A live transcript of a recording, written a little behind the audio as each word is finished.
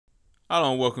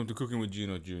Hello and welcome to Cooking with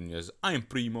Gino Juniors. I am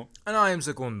Primo. And I am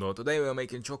Secondo. Today we are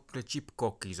making chocolate chip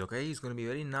cookies, okay? It's gonna be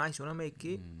very nice. You wanna make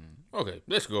it? Okay,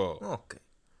 let's go. Okay.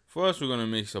 First we're gonna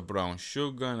mix a brown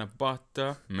sugar and a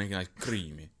butter, make it nice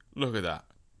creamy. Look at that,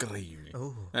 creamy.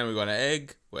 Oh. Then we got an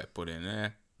egg, we put in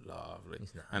there, lovely.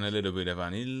 It's nice. And a little bit of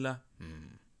vanilla,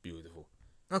 beautiful.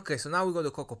 Okay, so now we got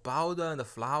the cocoa powder and the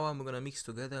flour and we're gonna mix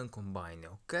together and combine it.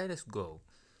 Okay, let's go.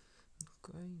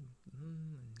 Okay.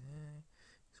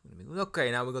 It's gonna be good.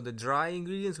 Okay, now we got the dry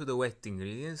ingredients with the wet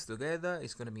ingredients together.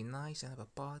 It's gonna be nice and have a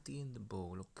party in the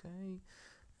bowl, okay?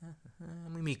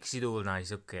 We mix it all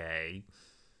nice, okay?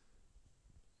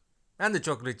 And the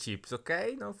chocolate chips,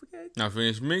 okay? Don't forget. Now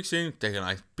finish mixing, take a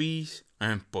nice piece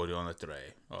and put it on a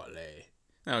tray. Olé.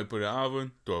 Now we put it in the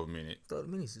oven, 12 minutes. 12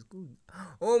 minutes is good.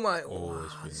 Oh my, Oh,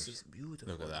 it's wow, this finished. is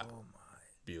beautiful. Look at that. Oh my.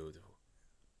 Beautiful.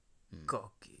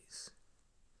 Cookie.